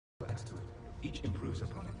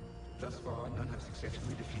Thus far, none have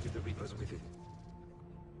successfully defeated the Reapers with it.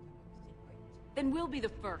 Then we'll be the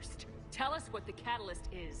first. Tell us what the catalyst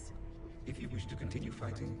is. If you wish to continue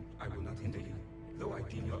fighting, I will not hinder you, though I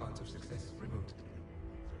deem your odds of success remote.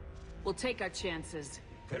 We'll take our chances.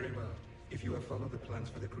 Very well. If you have followed the plans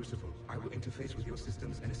for the Crucible, I will interface with your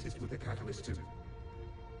systems and assist with the catalyst too.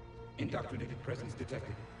 Indoctrinated presence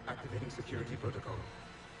detected. Activating security protocol.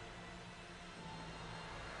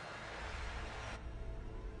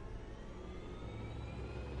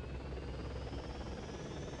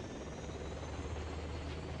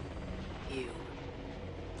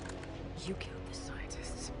 You killed the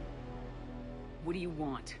scientists. What do you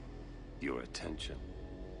want? Your attention.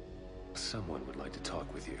 Someone would like to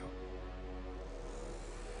talk with you.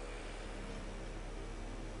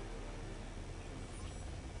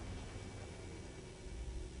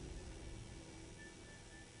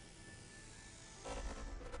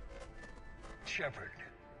 Shepard.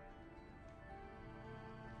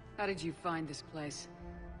 How did you find this place?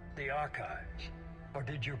 The archives. Or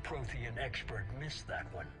did your Prothean expert miss that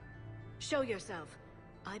one? Show yourself.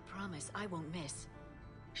 I promise I won't miss.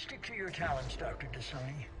 Stick to your talents, Dr.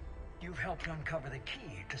 Dasani. You've helped uncover the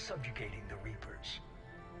key to subjugating the Reapers.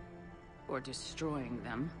 Or destroying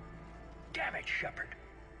them. Damn it, Shepard.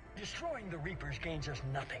 Destroying the Reapers gains us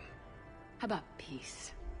nothing. How about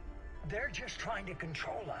peace? They're just trying to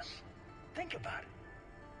control us. Think about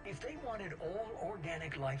it. If they wanted all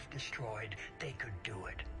organic life destroyed, they could do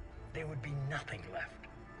it. There would be nothing left.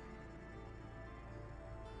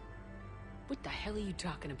 What the hell are you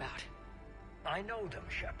talking about? I know them,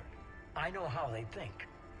 Shepard. I know how they think.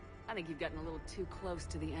 I think you've gotten a little too close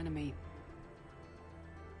to the enemy.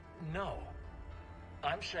 No.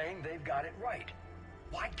 I'm saying they've got it right.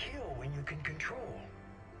 Why kill when you can control?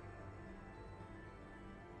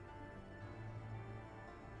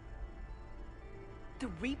 The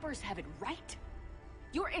Reapers have it right?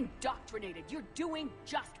 You're indoctrinated. You're doing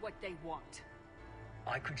just what they want.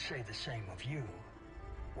 I could say the same of you.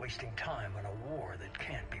 Wasting time on a war that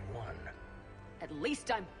can't be won. At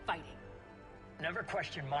least I'm fighting. Never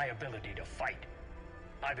question my ability to fight.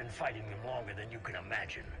 I've been fighting them longer than you can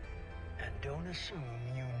imagine. And don't assume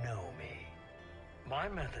you know me. My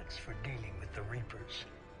methods for dealing with the Reapers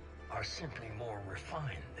are simply more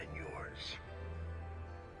refined than yours.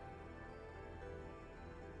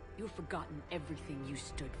 You've forgotten everything you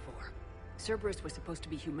stood for. Cerberus was supposed to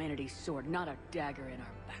be humanity's sword, not a dagger in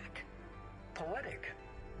our back. Poetic,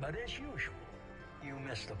 but as usual, you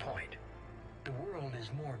missed the point. The world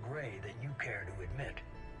is more gray than you care to admit.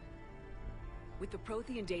 With the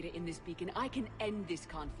Prothean data in this beacon, I can end this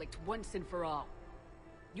conflict once and for all.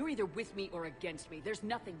 You're either with me or against me. There's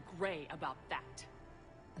nothing gray about that.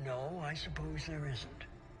 No, I suppose there isn't.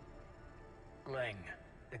 Leng,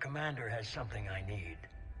 the commander has something I need.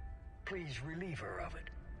 Please relieve her of it.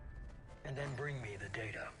 And then bring me the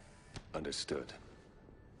data. Understood.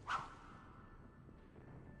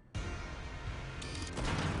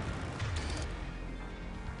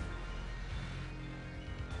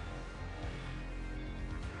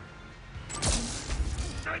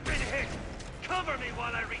 I've been hit! Cover me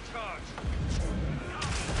while I recharge!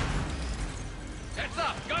 Heads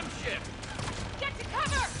up! Gunship! Get to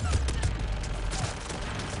cover!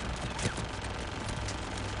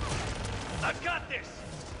 I've got this!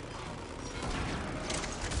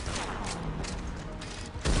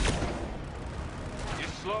 You're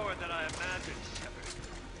slower than I imagined, Shepard.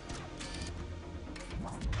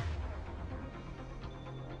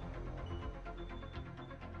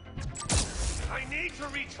 I need to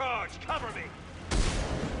recharge! Cover me! The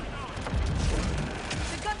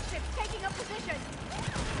gunship's taking up position!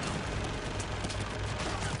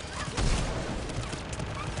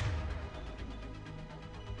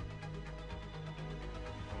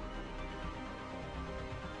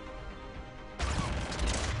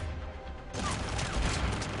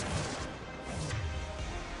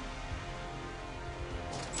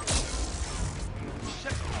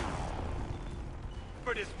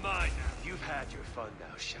 Shepard is mine now. You've had your fun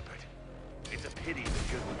now, Shepard. It's a pity the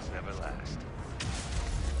good ones never last.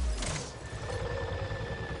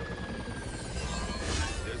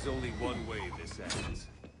 There's only one way this ends.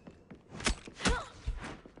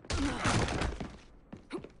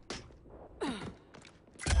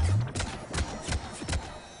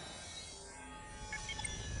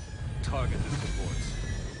 Target the supports.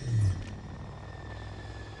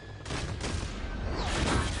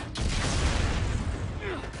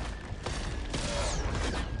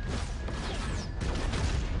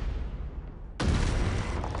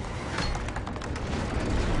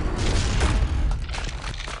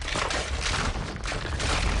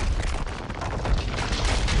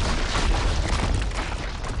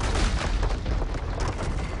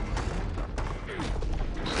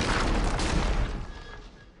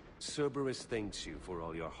 Cerberus thanks you for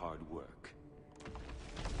all your hard work.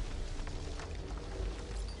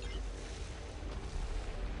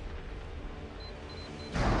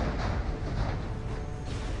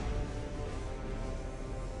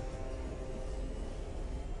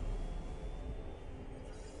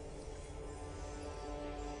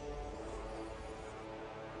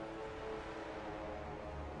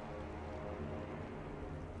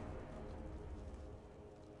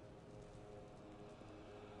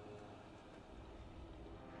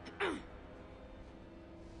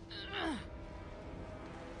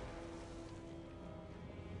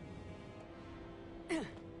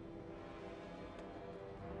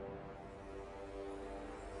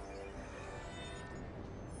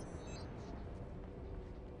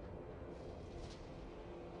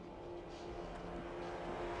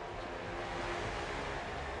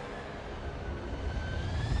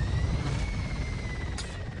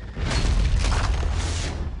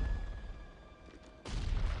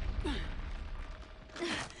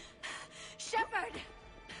 Shepard!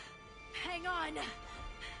 Hang on!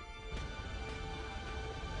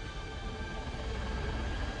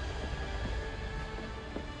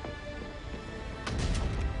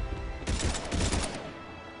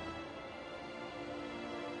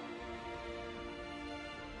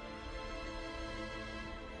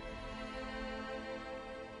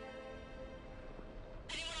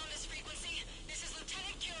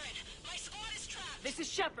 This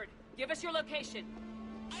is Shepard. Give us your location.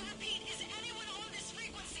 I repeat, is anyone on this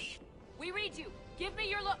frequency? We read you. Give me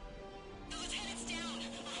your